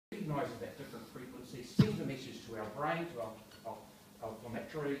recognises that different frequency, sends a message to our brain, to our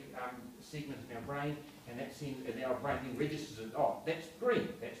olfactory segment in our brain, and our brain then registers it. Oh, that's green,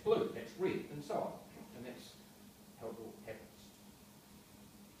 that's blue, that's red, and so on. And that's how it all happens.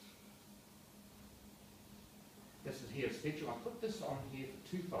 This is here a spectrum. I put this on here for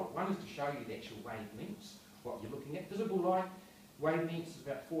twofold. One is to show you the actual wavelengths, what you're looking at. Visible light wavelengths is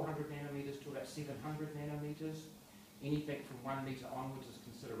about 400 nanometers to about 700 nanometers. Anything from 1 metre onwards is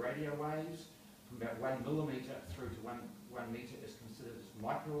considered radio waves. From about 1 millimetre through to 1 metre is considered as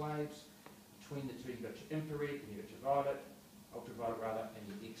microwaves. Between the two, you've got your infrared, and you've got your ultraviolet rather, and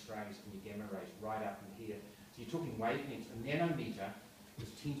your X-rays and your gamma rays right up in here. So you're talking wavelengths. A nanometre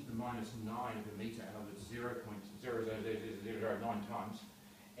is 10 to the minus 9 of a metre, and it's 0.00009 times.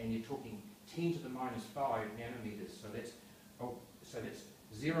 And you're talking 10 to the minus 5 nanometres. So that's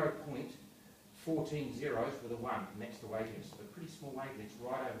 0.14 zeros with a 1, and that's the wavelength. So they're pretty small wavelengths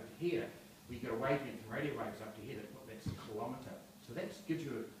right over here. We've got a wavelength from radio waves up to here, that's a kilometre. So that gives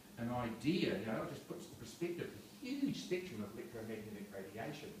you an idea, it just puts the perspective, a huge spectrum of electromagnetic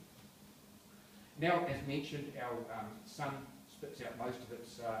radiation. Now, as mentioned, our sun spits out most of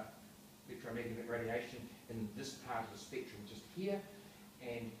its electromagnetic radiation in this part of the spectrum just here,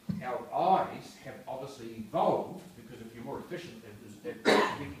 and our eyes have obviously evolved, because if you're more efficient at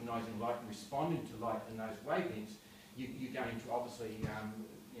recognising light and responding to light in those wavelengths, you're going to obviously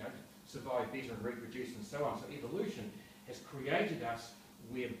survive better and reproduce and so on. So evolution has created us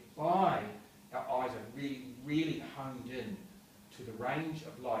whereby our eyes are really, really honed in to the range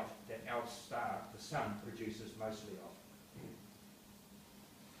of light that our star, the sun, produces mostly of.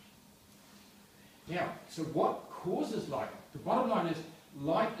 Now, so what causes light? The bottom line is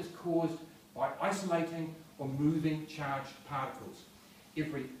light is caused by isolating or moving charged particles.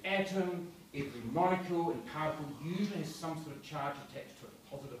 Every atom, every molecule and particle usually has some sort of charge attached to it, a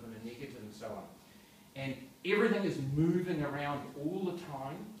positive and a negative and so on. And everything is moving around all the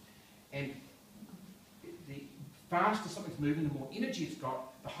time, and the faster something's moving, the more energy it's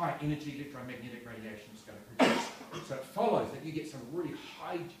got, the higher energy electromagnetic radiation it's going to produce. So it follows that you get some really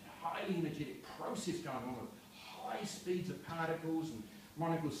highly energetic process going on with high speeds of particles and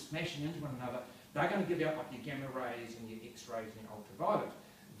molecules smashing into one another. They're going to give out like your gamma rays and your X-rays and your ultraviolet,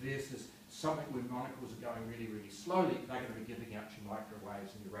 versus something where molecules are going really, really slowly. They're going to be giving out your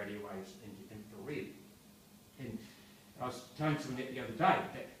microwaves and your radio waves and your infrared. And I was telling someone that the other day,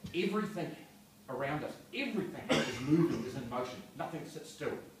 that everything around us, everything is moving, is in motion. Nothing sits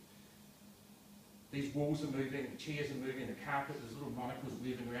still. These walls are moving, the chairs are moving, the carpet, there's little molecules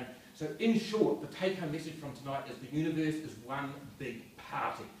moving around. So in short, the take-home message from tonight is the universe is one big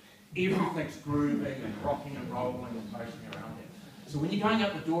party. Everything's grooving and rocking and rolling and motioning around it. So when you're going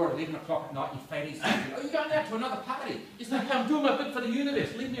out the door at 11 o'clock at night, you fatties say, oh, you're going out to another party. It's like, I'm doing my bit for the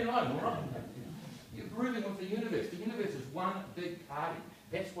universe. Leave me alone, all right? You're grooving with the universe. The universe is one big party.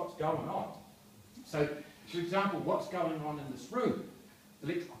 That's what's going on. So, for example, what's going on in this room?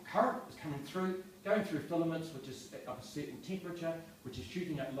 Electrical current is coming through, going through filaments, which is of a certain temperature, which is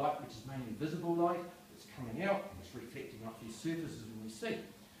shooting out light, which is mainly visible light. It's coming out, it's reflecting off these surfaces when we see.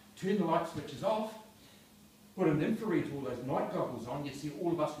 Turn the light switches off, put an infrared to all those night goggles on, you see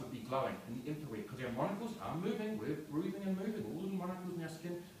all of us would be glowing in the infrared, because our molecules are moving, we're breathing and moving, all the molecules in our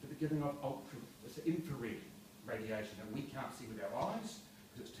skin that are giving off infrared radiation that we can't see with our eyes,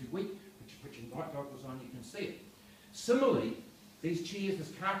 because it's too weak, but you put your night goggles on, you can see it. Similarly, these chairs,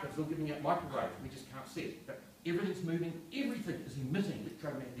 this carpet, is all giving out microwaves, we just can't see it, but everything's moving, everything is emitting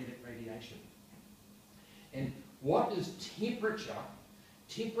electromagnetic radiation. And what is temperature?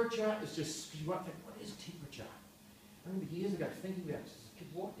 Temperature is just, you might think, what is temperature? I remember years ago thinking about this,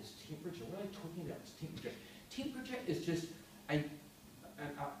 what is temperature? What are they talking about, this temperature? Temperature is just an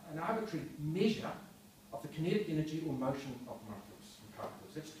arbitrary measure of the kinetic energy or motion of molecules and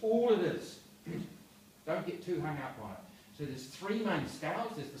particles. That's all it is. Don't get too hung up on it. So there's three main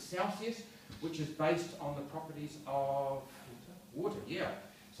scales. There's the Celsius, which is based on the properties of water. Yeah.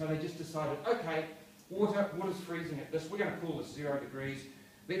 So they just decided, okay, water's freezing at this. We're going to cool this 0 degrees.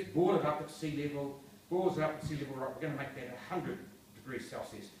 Let's boil it up at sea level. Boils it up at sea level, right? We're going to make that 100 degrees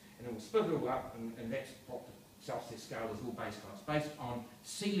Celsius, and then we'll split it all up, and that's what the Celsius scale is all based on. It's based on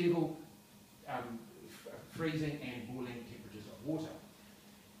sea level, freezing and boiling temperatures of water.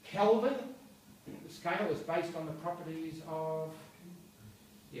 Kelvin, the scale is based on the properties of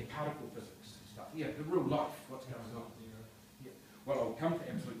particle physics and stuff. Yeah, the real life, what's going on. Yeah. Well, I'll come to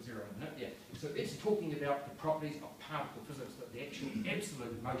absolute zero in a minute. Yeah. So it's talking about the properties of particle physics, the actual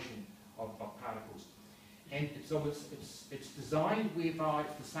absolute motion of particles. And it's designed whereby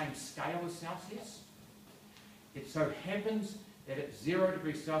it's the same scale as Celsius. It so happens that at 0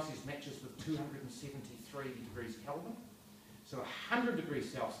 degrees Celsius matches with 273 degrees Kelvin. So 100 degrees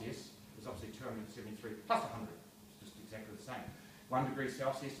Celsius is obviously 273 plus 100. It's just exactly the same. 1 degree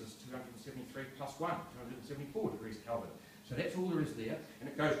Celsius is 273 plus 1, 274 degrees Kelvin. So that's all there is there, and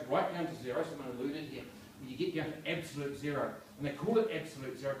it goes right down to 0, so I'm going to allude it here. When you get down to absolute 0, and they call it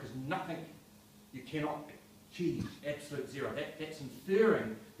absolute 0 because nothing, you cannot achieve absolute 0. That's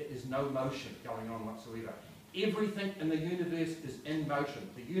inferring that there's no motion going on whatsoever. Everything in the universe is in motion.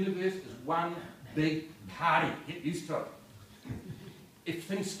 The universe is one big party. Get used to it. If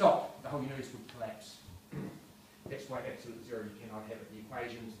things stop, the whole universe would collapse. That's why absolute 0, you cannot have it. The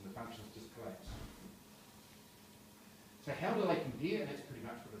equations and the functions just collapse. So how do they compare? And that's pretty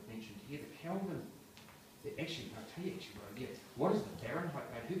much what I've mentioned here. The Kelvin, actually, I'll tell you actually what I get. What is the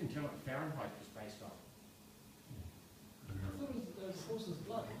Fahrenheit made? Who can tell what the Fahrenheit is based on? I thought it was horse's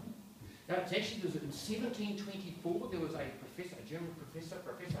blood, wasn't it? No, it's actually, in 1724, there was a professor, a German professor,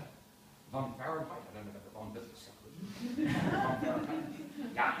 Professor von Fahrenheit. I don't know about the von business. Von Fahrenheit.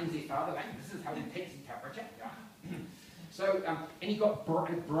 Yeah, in the fatherland, this is how he takes the temperature. Yeah. So, and he got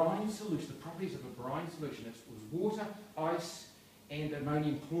brine solution, the properties of a brine solution. It was water, ice, and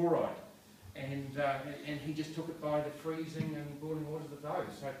ammonium chloride. And he just took it by the freezing and boiling waters of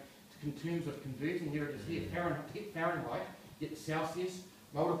those. So, in terms of converting, here it is here. Fahrenheit, to get Fahrenheit, get Celsius,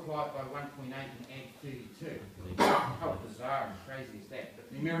 multiply it by 1.8 and add 32. How bizarre and crazy is that? But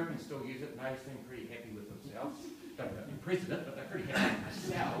the Americans still use it, and they seem pretty happy with themselves. Don't know the president, but they're pretty happy with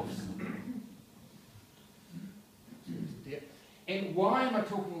themselves. And why am I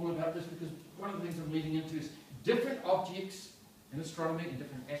talking all about this? Because one of the things I'm leading into is different objects in astronomy and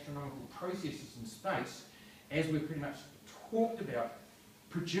different astronomical processes in space, as we've pretty much talked about,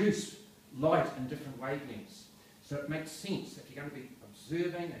 produce light in different wavelengths. So it makes sense if you're going to be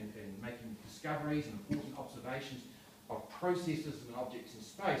observing and making discoveries and important observations of processes and objects in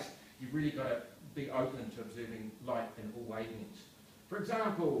space, you've really got to be open to observing light in all wavelengths. For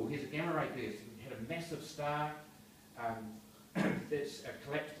example, here's a gamma ray burst. We had a massive star that's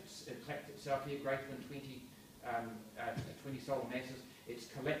collapsed itself here, greater than 20 solar masses. It's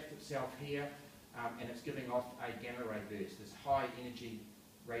collapsed itself here, and it's giving off a gamma ray burst, this high energy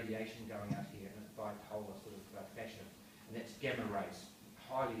radiation going out here in a bipolar sort of fashion. And that's gamma rays,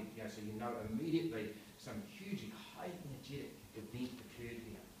 highly, so you know immediately some hugely high energetic event occurred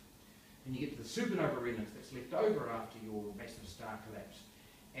here. And you get to the supernova remnants that's left over after your massive star collapse.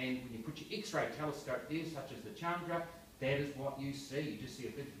 And when you put your X-ray telescope there, such as the Chandra, that is what you see. You just see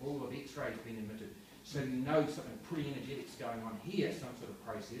a big ball of X-rays being emitted. So you know something pretty energetic is going on here, some sort of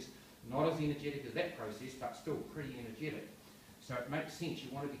process. Not as energetic as that process, but still pretty energetic. So it makes sense.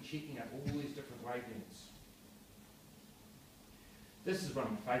 You want to be checking out all these different wavelengths. This is one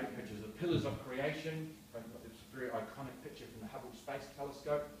of my favourite pictures, the Pillars of Creation. It's a very iconic picture from the Hubble Space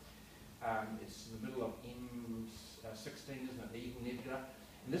Telescope. It's in the middle of M16, isn't it, the Eagle Nebula.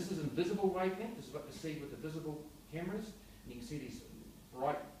 And this is invisible wavelength. This is what you see with the visible cameras. And you can see these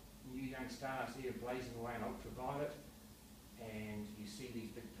bright new young stars here blazing away in ultraviolet. And you see these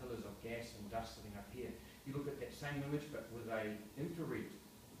big pillars of gas and dust sitting up here. You look at that same image, but with an infrared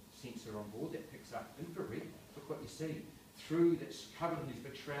sensor on board that picks up infrared. Look what you see. Through that's covered in these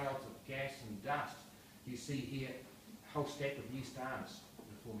big shrouds of gas and dust, you see here a whole stack of new stars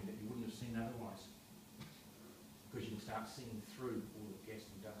forming that you wouldn't have seen otherwise. Because you can start seeing through all the gas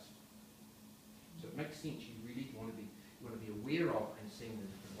and dust. So it makes sense. You really want to be aware of and seeing the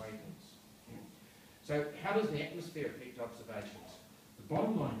different wavelengths. So how does the atmosphere affect observations? The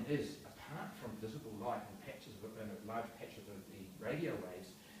bottom line is, apart from visible light and patches of large patches of the radio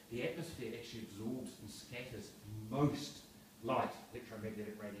waves, the atmosphere actually absorbs and scatters most light,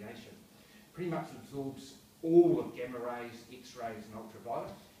 electromagnetic radiation. Pretty much absorbs all of gamma rays, X-rays and ultraviolet.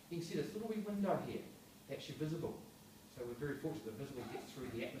 You can see this little wee window here. That's your visible. So we're very fortunate that visible gets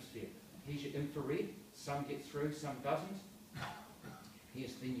through the atmosphere. Here's your infrared. Some get through, some doesn't.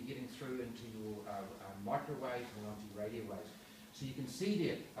 Here's then you're getting through into your microwaves and onto your radio waves. So you can see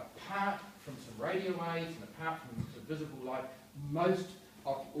there, apart from some radio waves and apart from the visible light, most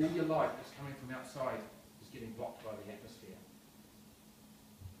of all your light that's coming from outside is getting blocked by the atmosphere.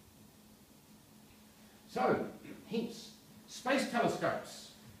 So, hence, space telescopes.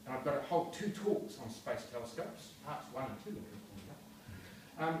 And I've got a whole 2 talks on space telescopes, parts 1 and 2.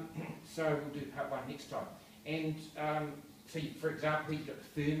 So we'll do part 1 next time. And so, for example, you've got the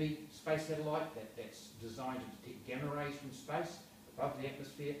Fermi space satellite that's designed to detect gamma rays from space above the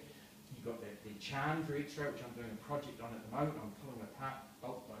atmosphere. You've got the Chandra X-ray, which I'm doing a project on at the moment. I'm pulling apart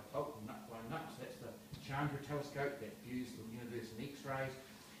bolt by bolt, nut by nut. So that's the Chandra telescope that views the universe in X-rays.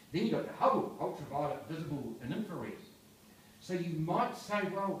 Then you've got the Hubble, ultraviolet, visible and infrared. So you might say,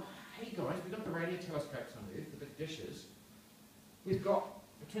 well, hey guys, we've got the radio telescopes on Earth, the big dishes. We've got,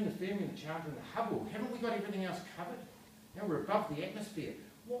 between the Fermi and the Challenger and the Hubble, haven't we got everything else covered? Now we're above the atmosphere.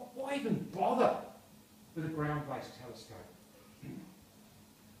 Why even bother with a ground-based telescope?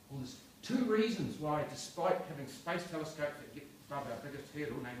 Well, there's two reasons why, despite having space telescopes that get above our biggest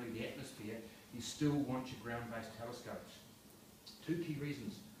hurdle, namely the atmosphere, you still want your ground-based telescopes. Two key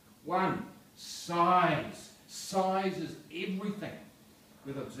reasons. One, size. Size is everything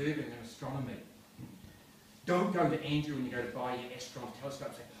with observing and astronomy. Don't go to Andrew when you go to buy your Astronomy telescope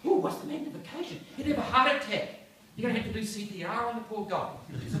and say, oh, what's the magnification? He'd have a heart attack. You're going to have to do CPR on the poor guy.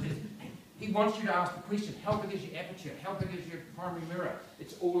 He wants you to ask the question, how big is your aperture? How big is your primary mirror?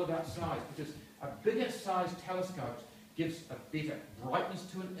 It's all about size, because a bigger size telescope gives a better brightness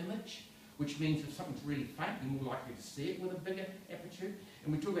to an image, which means if something's really faint, you're more likely to see it with a bigger aperture.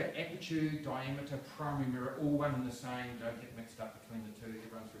 And we talk about aperture, diameter, primary mirror, all one and the same. Don't get mixed up between the two.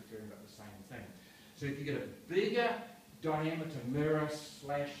 Everyone's referring about the same thing. So if you get a bigger diameter mirror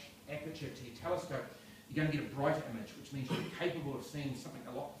 / aperture to your telescope, you're going to get a brighter image, which means you're capable of seeing something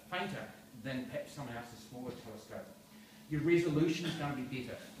a lot fainter than perhaps someone else's smaller telescope. Your resolution is going to be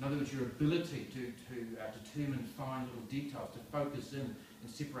better. In other words, your ability to determine fine little details, to focus in and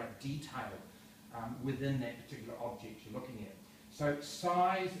separate detail within that particular object you're looking at. So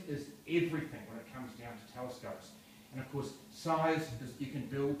size is everything when it comes down to telescopes. And of course, size is, you can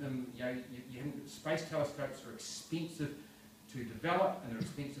build them, space telescopes are expensive to develop and they're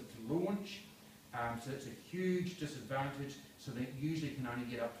expensive to launch. So it's a huge disadvantage. So they usually can only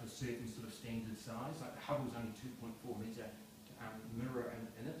get up to a certain sort of standard size. Like the Hubble's only 2.4 metre mirror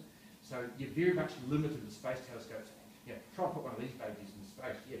in it. So you're very much limited with space telescopes. Yeah, try and put one of these babies in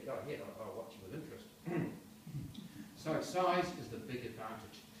space. Yeah, go ahead, I'll watch you with interest. So size is the big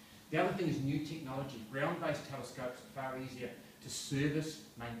advantage. The other thing is new technology. Ground-based telescopes are far easier to service,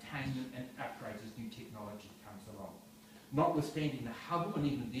 maintain them, and upgrade as new technology comes along. Notwithstanding the Hubble, and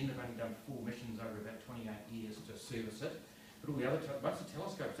even then they've only done 4 missions over about 28 years to service it, but all the other bunch of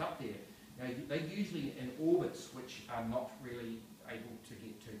telescopes up there, they're usually in orbits which are not really able to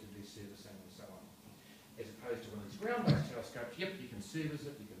get to do servicing and so on. As opposed to one of these ground-based telescopes, yep, you can service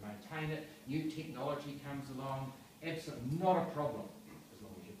it, you can maintain it, new technology comes along, absolutely not a problem, as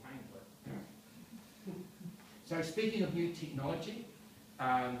long as you're paying for it. So speaking of new technology,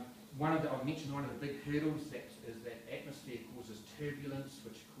 I mentioned one of the big hurdles is that atmosphere causes turbulence,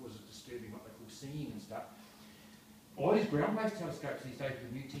 which causes disturbing what they call seeing and stuff. All these ground-based telescopes these days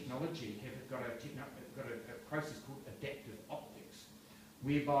with new technology have got a process called adaptive optics,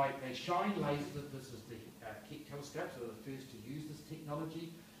 whereby they shine lasers. This is the Keck telescopes, so they're the first to use this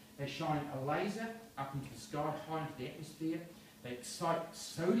technology. They shine a laser up into the sky, high into the atmosphere. They excite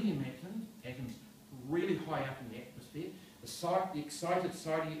sodium atoms really high up in the atmosphere. The excited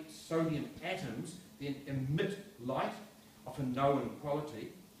sodium atoms then emit light of a known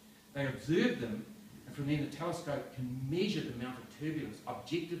quality. They observe them, and from then the telescope can measure the amount of turbulence,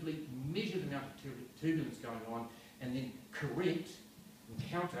 objectively measure the amount of turbulence going on, and then correct and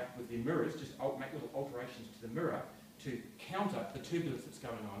counter with their mirrors, just make little alterations to the mirror to counter the turbulence that's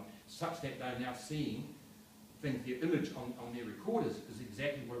going on, such that they're now seeing things, their image on their recorders is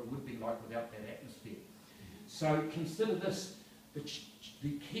exactly what it would be like without that atmosphere. So consider this,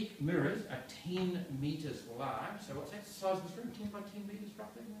 the Keck mirrors are 10 metres large, so what's that, the size of this room, 10 by 10 metres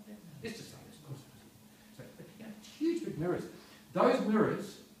roughly? Let's just say this, of course. So huge big mirrors. Those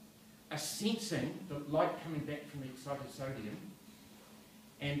mirrors are sensing the light coming back from the excited sodium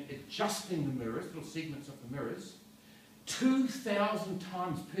and adjusting the mirrors, little segments of the mirrors, 2,000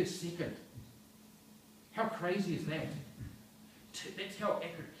 times per second. How crazy is that? That's how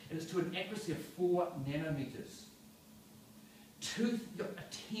accurate. And it's to an accuracy of 4 nanometers. A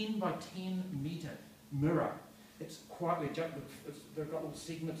 10 by 10 metre mirror. It's quietly adjusting. They've got little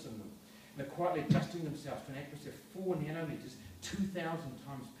segments in them. And they're quietly adjusting themselves to an accuracy of 4 nanometers, 2,000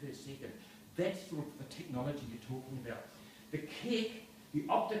 times per second. That's sort of the technology you're talking about. The Keck, the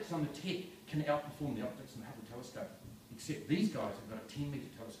optics on the Keck can outperform the optics in the Hubble telescope. Except these guys have got a 10 metre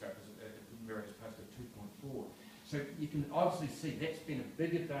telescope as a mirror as opposed to 2.4. So you can obviously see that's been a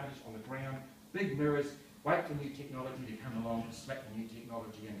big advantage on the ground. Big mirrors, wait for new technology to come along, slap the new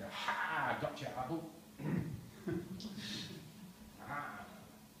technology and go, ha, gotcha, Hubble. And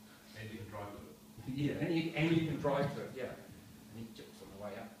you can drive to it. Yeah, and you can drive to it, yeah. And eat chips on the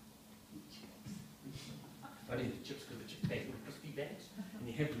way up. I need the chips because the chip bags are crispy bags, and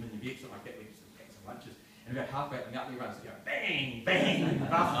you have them in your bag, something like that, where you just pack some lunches. And about halfway up the mountain, everyone's going bang, bang,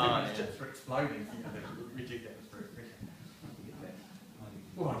 and the chips are exploding. So, reject that for pressure.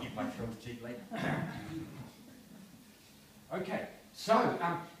 Oh, I get my films cheaply. Okay, so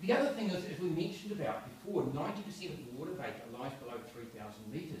the other thing is, as we mentioned about before, 90% of the water vapour lies below 3,000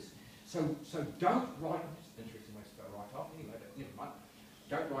 metres. So don't write, it's an interesting way to spell right off, anyway, but never mind.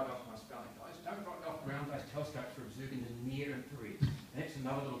 Don't write off my spelling, guys. Don't write off ground-based telescopes for observing the near infrared. And that's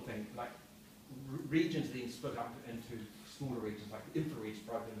another little thing, like regions then split up into smaller regions, like the infrared's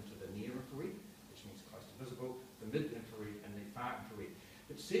broken into the near infrared, which means close to visible, the mid-infrared and the far infrared.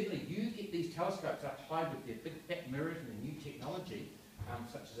 But certainly you get these telescopes up high with their big fat mirrors and the new technology,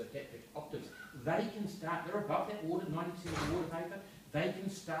 such as adaptive optics, they can start, they're above that water, 90% of the water vapour, they can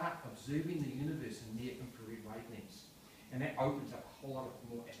start observing the universe in near infrared wavelengths. And that opens up a whole lot of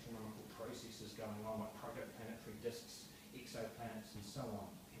more astronomical processes going on, like protoplanetary disks, exoplanets and so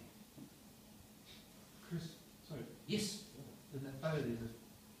on. Chris, sorry, Yes? in that photo there's a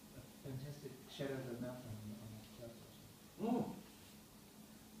fantastic shadow of the mountain on the cloud. Oh.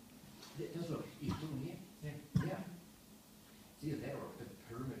 That does look, yeah, yeah, yeah. It's either that or a big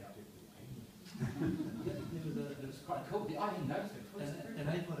pyramid out there with the There was It's quite cool. I didn't notice it. an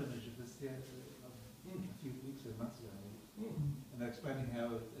iPod image of this here a few weeks or months ago, and they're explaining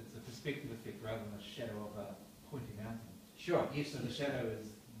how it's a perspective effect rather than a shadow of a pointing mountain. Sure, yes. So the shadow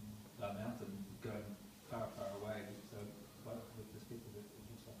is the mountain going far, far away, so by the perspective it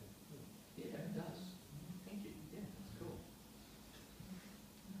looks like a hill. Yeah, it does. Thank you. Yeah, that's cool.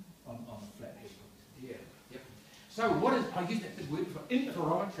 On a flat head. Yeah, yep. So what is, I use that big word for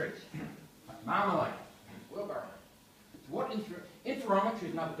interferometry. Like marmalade, wheelbarrow. What interferometry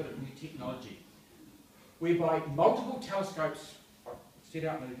is another bit of new technology, whereby multiple telescopes are set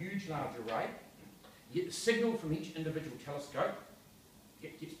out in a huge large array. You get the signal from each individual telescope,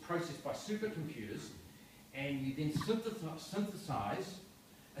 it gets processed by supercomputers, and you then synthesize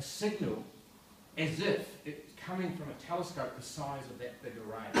a signal as if it's coming from a telescope the size of that big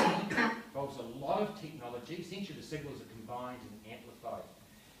array. It involves a lot of technology. Essentially the signals are combined and amplified.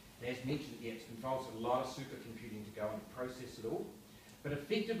 And as mentioned, yeah, it involves a lot of supercomputing to go and process it all, but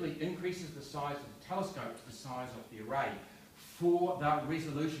effectively increases the size of the telescope to the size of the array for the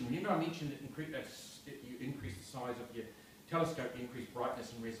resolution. Remember I mentioned that you increase the size of your telescope, you increase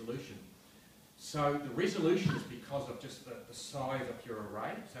brightness and resolution. So the resolution is because of just the size of your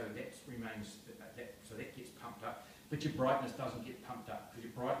array, so that remains, so that gets pumped up, but your brightness doesn't get pumped up, because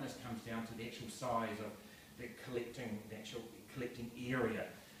your brightness comes down to the actual size of the actual collecting area.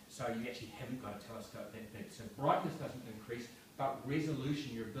 So you actually haven't got a telescope that big. So brightness doesn't increase, but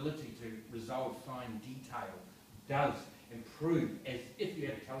resolution, your ability to resolve fine detail, does improve as if you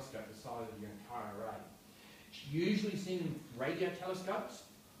had a telescope the size of your entire array. It's usually seen in radio telescopes.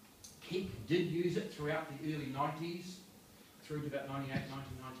 Keck did use it throughout the early 90s, through to about 98,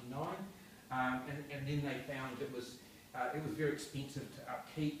 1999, and then they found it was very expensive to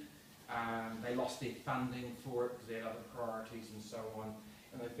upkeep. They lost their funding for it because they had other priorities and so on,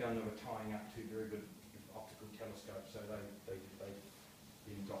 and they found they were tying up two very good optical telescopes, so they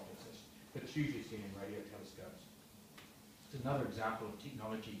then dropped it. But it's usually seen in radio telescopes. It's another example of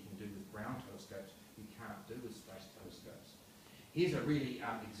technology you can do with ground telescopes you can't do with space telescopes. Here's a really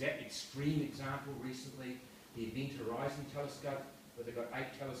extreme example recently, the Event Horizon Telescope, where they've got 8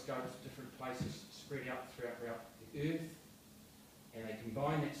 telescopes, different places spread out throughout the Earth, and they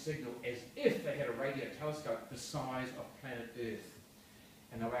combine that signal as if they had a radio telescope the size of planet Earth.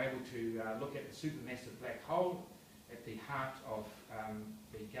 And they were able to look at the supermassive black hole at the heart of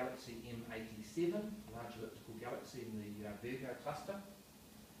the galaxy M87, a large elliptical galaxy in the Virgo cluster,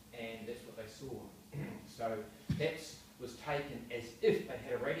 and that's what they saw. So that was taken as if they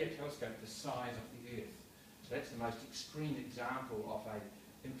had a radio telescope the size of the Earth. So that's the most extreme example of a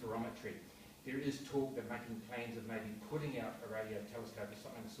interferometry. There is talk of making plans of maybe putting out a radio telescope of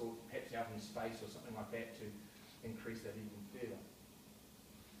something sort, perhaps out in space or something like that, to increase that even further.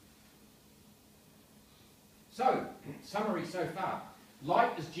 So, summary so far.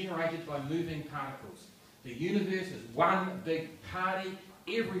 Light is generated by moving particles. The universe is one big party.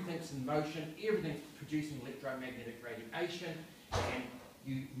 Everything's in motion, everything's producing electromagnetic radiation, and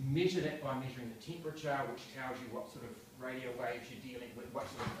you measure that by measuring the temperature, which tells you what sort of radio waves you're dealing with, what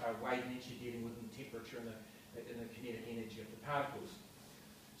sort of wavelengths you're dealing with, and the temperature and the kinetic energy of the particles.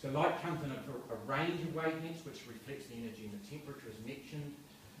 So light comes in a range of wavelengths, which reflects the energy and the temperature, as mentioned,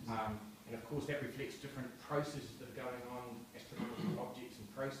 and of course that reflects different processes that are going on, astronomical objects and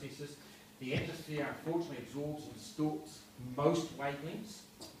processes. The atmosphere, unfortunately, absorbs and distorts most wavelengths.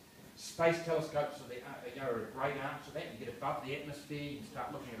 Space telescopes are a great answer to that. You get above the atmosphere, you can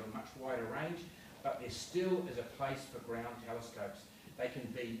start looking at a much wider range, but there still is a place for ground telescopes. They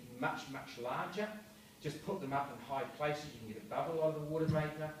can be much, much larger. Just put them up in high places. You can get above a lot of the water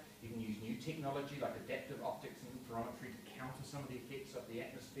vapour. You can use new technology like adaptive optics and interferometry to counter some of the effects of the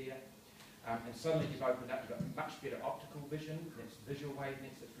atmosphere. And suddenly you've opened up, you've got much better optical vision, that's visual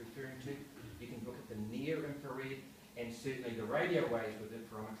wavelengths it's referring to. You can look at the near infrared and certainly the radio waves with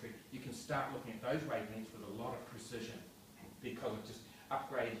interferometry. You can start looking at those wavelengths with a lot of precision because of just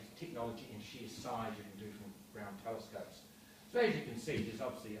upgraded technology and sheer size you can do from ground telescopes. So as you can see, there's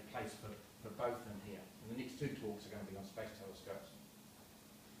obviously a place for both in here. And the next two talks are going to be on space telescopes.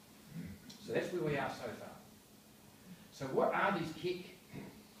 So that's where we are so far. So what are these Keck,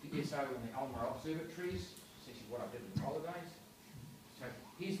 the ESO and the Ulmer observatories? This is what I did in the holidays. So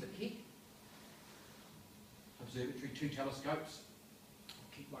here's the Keck Observatory, 2 telescopes,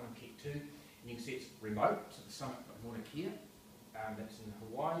 Keck 1 and Keck 2. And you can see it's remote, so the summit of Mauna Kea, that's in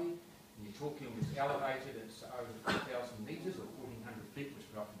Hawaii. And you're talking, it's elevated, it's over 4,000 metres or 1,400 feet, which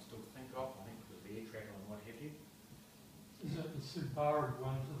we often still think of, I think because of the air travel and what have you. Is that the Subaru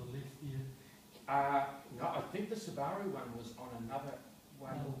one to the left here? No, I think the Subaru one was on another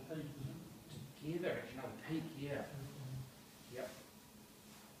one Another peak, is it? together, actually another peak, yeah. Yep.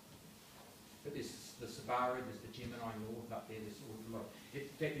 But there's the Subaru, there's the Gemini North up there, there's all a lot. In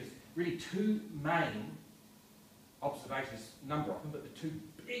fact, there's really 2 main observations, number of them, but the 2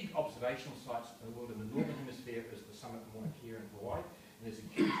 big observational sites in the world in the northern hemisphere is the summit of Mauna Kea in Hawaii, and there's a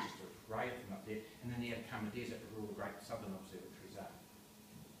huge, just a array of them up there, and then the Atacama Desert where all the great southern observatories are.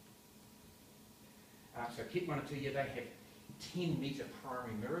 So Keck 1 and 2, yeah, they have 10-metre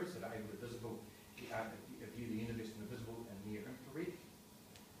primary mirrors that are able to view the universe in the visible and near infrared.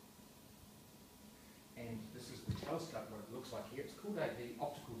 And this is the telescope, what it looks like here. It's called the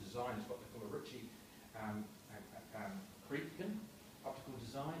optical design, is what they call a Ritchie Friedkin optical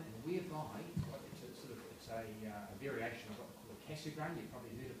design, and whereby it's a variation of what they call a Cassegrain. You've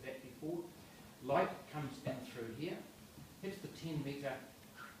probably heard of that before. Light comes in through here, hits the 10-metre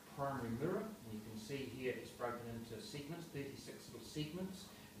primary mirror, and you can see here it's broken into segments, 36 little segments,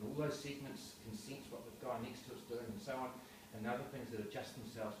 and all those segments can sense what the guy next to it's doing and so on, and other things that adjust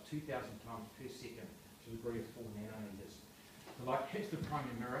themselves 2,000 times per second to the degree of 4 nanometers. The light hits the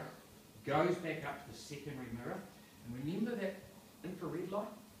primary mirror, goes back up to the secondary mirror, and remember that infrared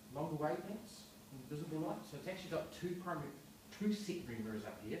light, longer wavelengths, invisible light, so it's actually got two secondary mirrors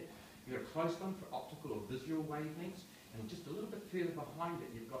up here. You've got a close one for optical or visual wavelengths, and just a little bit further behind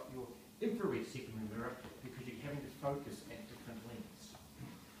it you've got your infrared secondary mirror because you're having to focus at different lengths.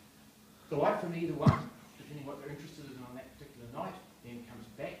 The light from either one, depending what they're interested in on that particular night, then comes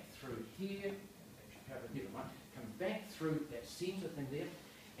back through here, comes back through that centre thing there,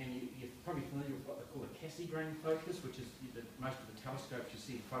 and you're probably familiar with what they call a Cassegrain focus, which is most of the telescopes you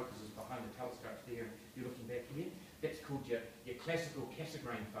see the focus is behind the telescopes there, you're looking back here. That's called your classical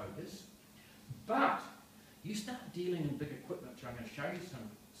Cassegrain focus. But you start dealing in big equipment, which I'm going to show you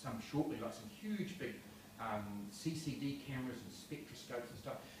some shortly, like some huge big CCD cameras and spectroscopes and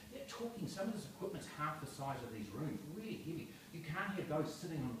stuff. They're talking, some of this equipment's half the size of these rooms, really heavy. You can't have those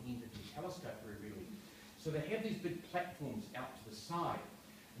sitting on the end of your telescope very readily. So they have these big platforms out to the side.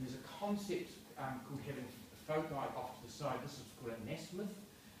 And there's a concept called having foci off to the side. This is called a Nasmyth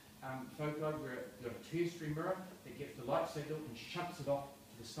foci, where you've got a tertiary mirror that gets the light signal and shunts it off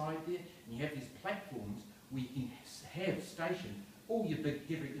to the side there. And you have these platforms where you can have stationed all your big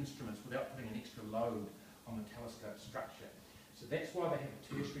heavy instruments without putting an extra load on the telescope structure. So that's why they have a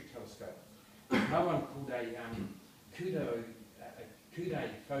tertiary telescope. Another one called a Coude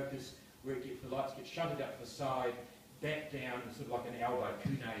focus, where the lights get shunted up to the side, back down, and sort of like an elbow.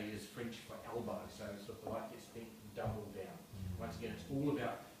 Coude is French for elbow, so sort of the light gets bent and doubled down. Once again, it's all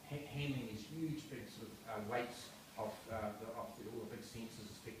about handling these huge big sort of weights of all the big sensors,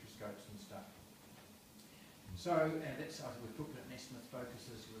 spectroscopes and stuff. So, and that's, we've talked about Nasmyth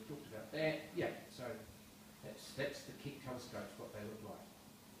focuses, we've talked about that. Yeah, so that's the Keck telescopes, what they look like.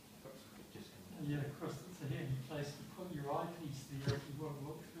 Oops, just yeah, of course, it's a handy place to put your eyepiece there if you want to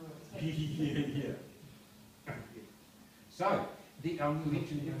look through it. yeah. So, we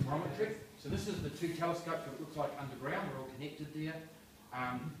mentioned interferometry. So this is the 2 telescopes that it looks like underground, they're all connected there.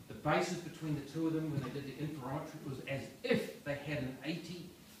 The basis between the 2 of them when they did the interferometry was as if they had an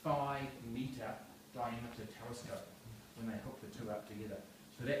 85-metre diameter telescope when they hooked the 2 up together.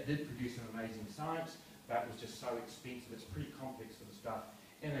 So that did produce some amazing science, but it was just so expensive, it's pretty complex sort of stuff,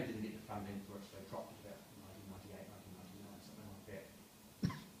 and they didn't get the funding for it, so they dropped it about 1998, 1999, something like that.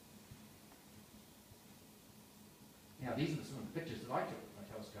 Now these are some of the pictures that I took with my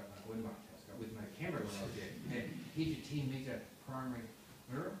telescope, with my camera when I was there. Here's your 10-metre primary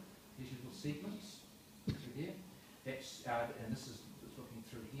mirror, here's your little segments through there. That's, and this is looking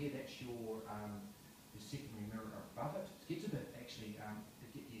through here, that's your secondary mirror above it. It gets a bit, actually,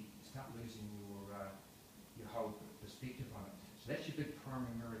 you start losing your whole perspective on So that's your big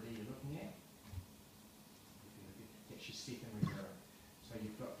primary mirror there you're looking at. That's your secondary mirror. So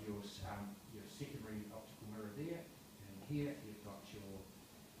you've got your secondary optical mirror there, and here you've got your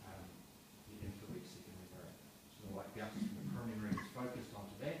infrared secondary mirror. So the light bounces from the primary mirror is focused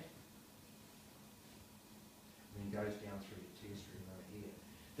onto that, and then goes down through your tertiary mirror here.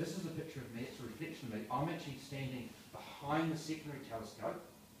 This is a picture of me, it's a reflection of me. I'm actually standing behind the secondary telescope,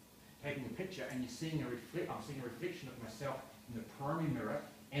 taking a picture, and you're seeing I'm seeing a reflection of myself in the primary mirror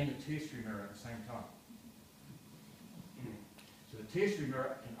and the tertiary mirror at the same time. So the tertiary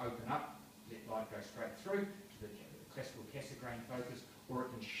mirror can open up, let light go straight through to the classical Cassegrain focus, or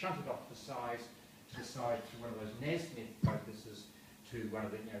it can shunt it off to the side to one of those NASMET focuses to one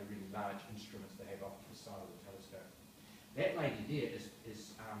of the really large instruments they have off to the side of the telescope. That lady there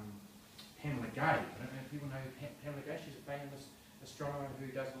is Pamela Gay. I don't know if people know Pamela Gay. She's a famous astronomer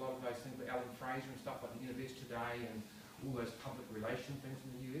who does a lot of those things with Alan Fraser and stuff like the Universe Today and all those public relation things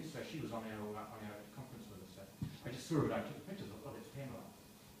in the US. So she was on our conference with us. So I just saw her, I took the pictures. Oh, that's Pamela.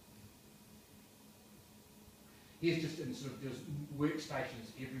 Here's just there's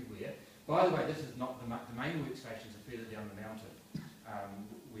workstations everywhere. By the way, this is not the main workstations are further down the mountain,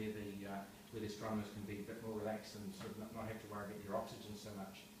 where the astronomers can be a bit more relaxed and sort of not have to worry about your oxygen so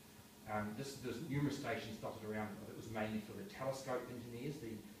much. There's numerous stations dotted around. It was mainly for the telescope engineers,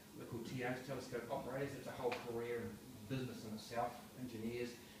 the called TOs, telescope operators. It's a whole career and business in itself.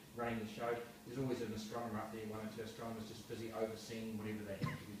 Engineers running the show. There's always an astronomer up there, one or two astronomers just busy overseeing whatever they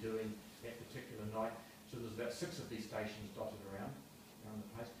have to be doing that particular night. So there's about 6 of these stations dotted around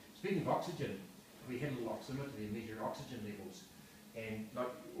the place. Speaking of oxygen, we had a little oximeter there, measuring oxygen levels. And like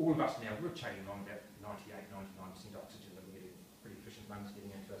all of us now, we're chugging along about 98, 99% oxygen, that we're getting pretty efficient lungs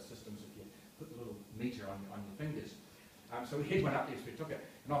getting into our systems if you put the little meter on your fingers. So we had one up there, so we took it,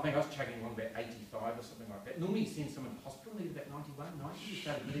 and I think I was chugging along about 85 or something like that. Normally you send someone to hospital, needed about 91, 90, you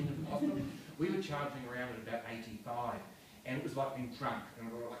started getting them to hospital. We were charging around at about 85, and it was like being drunk, and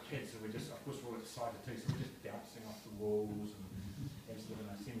we were like kids, so we're just, of course we're all excited too, so we're just bouncing off the walls and sort of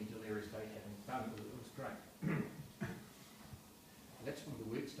in a semi-delirious state having fun. It was great. That's one of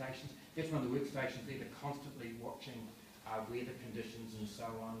the workstations. That's one of the workstations there, they're constantly watching weather conditions and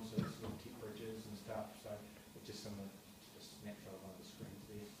so on, so it's sort of temperatures and stuff, so it's just some of the snapshot of one of the screens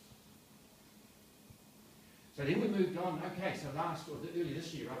there. So then we moved on, okay, so early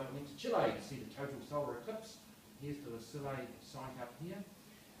this year, I went to Chile to see the total solar eclipse. Here's the Chile site up here.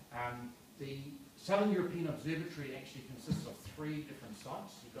 The Southern European Observatory actually consists of 3 different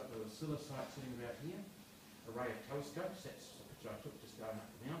sites. You've got the Silla site sitting about here, array of telescopes, that's the picture I took just going up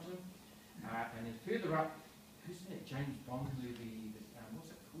the mountain. And then further up, who's that James Bond movie,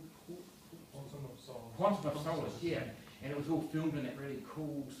 what's it called? Quantum of Solace. Quantum of Solace, yeah. And it was all filmed in that really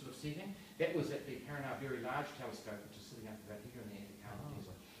cool sort of setting. That was at the Paranal Very Large Telescope, which is sitting up about here in the Atacama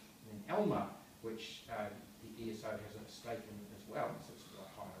Desert. And then ALMA, which the ESO has a stake in as well, so it's a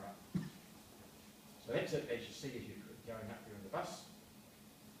lot higher up. So that's it, as you see as you're going up here in the bus.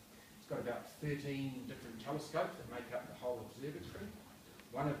 It's got about 13 different telescopes that make up the whole observatory.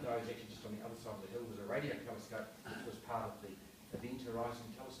 One of those, actually just on the other side of the hill, was a radio telescope, which was part of the Event Horizon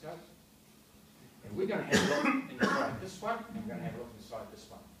telescope. And we're going to have a look inside this one, and we're going to have a look inside this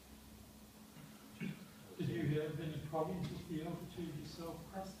one. Did you have any problems with the altitude yourself,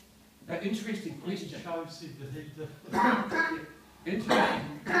 Chris? Interesting question. Show said that he did. Interesting.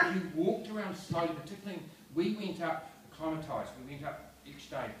 You walked around slowly, particularly, we went up, acclimatised, we went up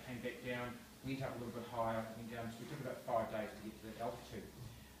each day, came back down, went up a little bit higher, went down, so we took about 5 days to get to that altitude.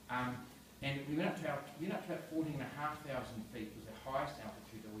 And we went up to about 14,500 feet, was the highest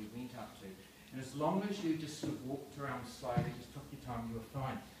altitude that we went up to. And as long as you just sort of walked around slowly, just took your time, you were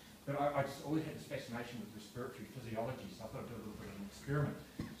fine. But I just always had this fascination with respiratory physiology, so I thought I'd do a little bit of an experiment.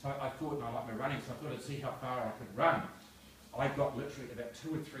 So I thought, and I like my running, so I thought I'd see how far I could run. I got literally about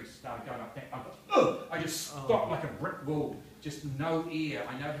 2 or 3 started going up that. I just stopped like a brick wall, just no air.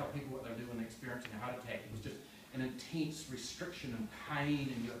 I know how people, what they do when they're experiencing a heart attack. It was just an intense restriction and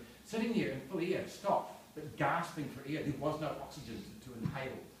pain, and you're sitting there in full air, stop, but gasping for air. There was no oxygen to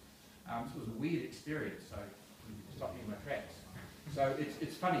inhale. So it was a weird experience, so stopped me in my tracks. So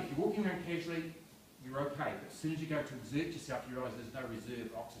it's funny, if you're walking around casually, you're okay, but as soon as you go to exert yourself, you realise there's no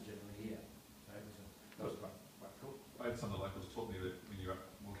reserve oxygen in the air. So that was quite cool. I had some of the locals taught me that when you're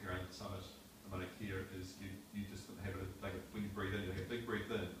walking around the summit, the Mauna Kea is you just have it like when you breathe in, you take a big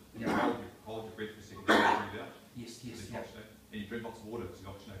breath in, Yeah. hold your breath for a second, and then breathe out. Yes. And you drink lots of water because you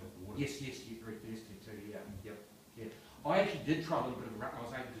oxygenate off the water. Yes, you get very thirsty too, yeah. I actually did try a little bit of run. I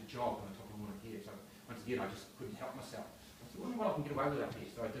was able to jog on the top of Mauna Kea, so once again I just couldn't help myself. I said, I wonder what I can get away with up here,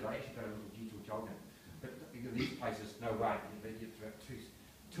 so I did. I actually got a little gentle jogging. But in these places, no way. You get about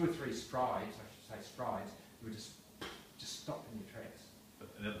two or three strides, I should say strides, you would just stop in your tracks. But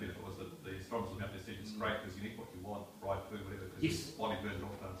another benefit was that the astronomers will have this it's great because you need what you want, right food, whatever, because Yes. your body burns it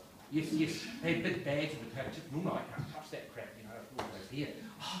off fast. Yes, yes. They had big bags of potato chips. Normally I can't touch that crap, you know, it all goes here.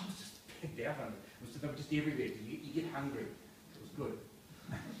 Oh, it was just bagged out on it. They were just everywhere. You get hungry. It was good.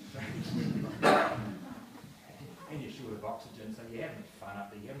 And you're short of oxygen, so you're having fun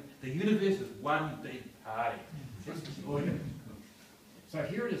up there. The universe is one big party. Just enjoy it. So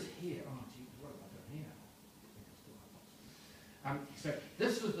here it is here. Oh, gee, what have I done here? So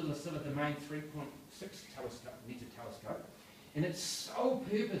this was the main 3.6 metre telescope. And its sole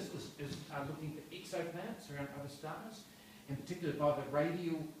purpose is looking for exoplanets around other stars, in particular by the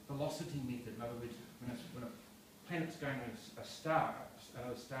radial velocity method. In other words, when a planet's going to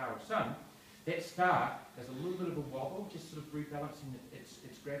another star or sun, that star has a little bit of a wobble, just sort of rebalancing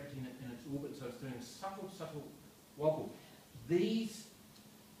its gravity in its orbit, so it's doing a subtle wobble. These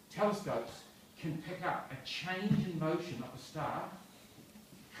telescopes can pick up a change in motion of a star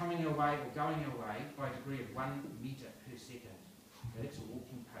coming away or going away by a degree of 1 metre per second. Now that's a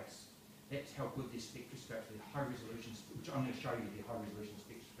walking pace. That's how good their spectroscopes are, high resolution, which I'm going to show you the high resolution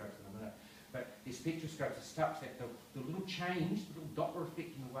spectroscopes in a minute. But the spectroscopes are such that the little change, the little Doppler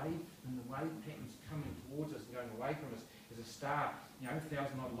effect in the wave patterns coming towards us and going away from us as a star, 1,000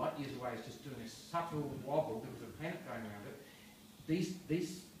 odd light years away is just doing a subtle wobble because of a planet going around it. These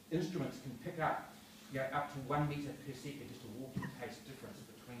instruments can pick up up to 1 metre per second, just a walking pace difference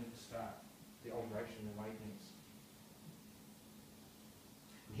between the star, the alteration in wavelengths.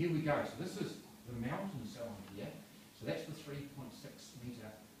 And here we go. So this is the mountain zone here. So that's the 3.6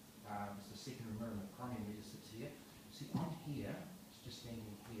 metre. It's the second mirror primary meter sits here. See, on here, it's just standing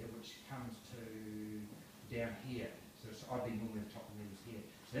here, which comes to down here. So I've been normally the top of the meters here.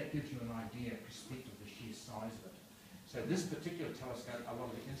 So that gives you an idea, perspective of the sheer size of it. So this particular telescope, a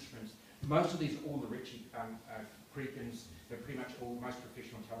lot of the instruments, most of these are all the Ritchie Creekins, they're pretty much all, most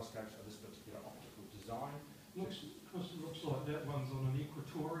professional telescopes are this particular optical design. Looks like that one's on an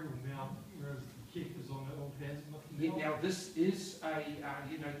equatorial mount, whereas the Keck is on an old azimuth mount. Yeah, now this is a,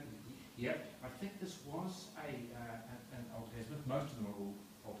 I think this was an old azimuth. Most of them are all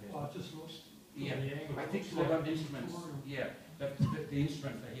old azimuth. Oh, it just looks from Yeah, the angle. I it think looks so. like The an instruments, equatorial. yeah, the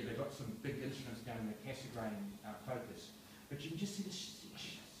instruments are here. They've got some big instruments going in the Cassegrain focus, but you can just see the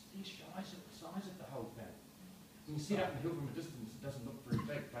size of the whole thing. When you see it up the hill from a distance, it doesn't look very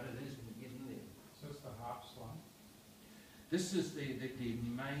big, but it is when you get in there. So it's the Harps one. This is the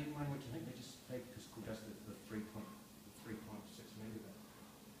main one, which I think they just called us the 3.6 meter.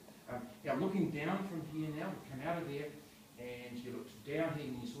 Now looking down from here now, we come out of there, and you looked down here,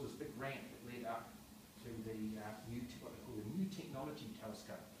 and you saw this big ramp that led up to the what they call the New Technology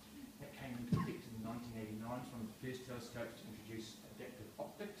Telescope. That came into effect in 1989. It's one of the first telescopes to introduce adaptive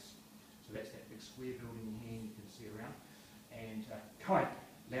optics. So that's that big square building here you can see around. And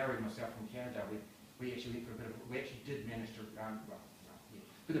Larry and myself from Canada, we actually went for we actually did manage to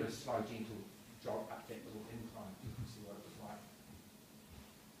bit of a slow, gentle jog up that little incline.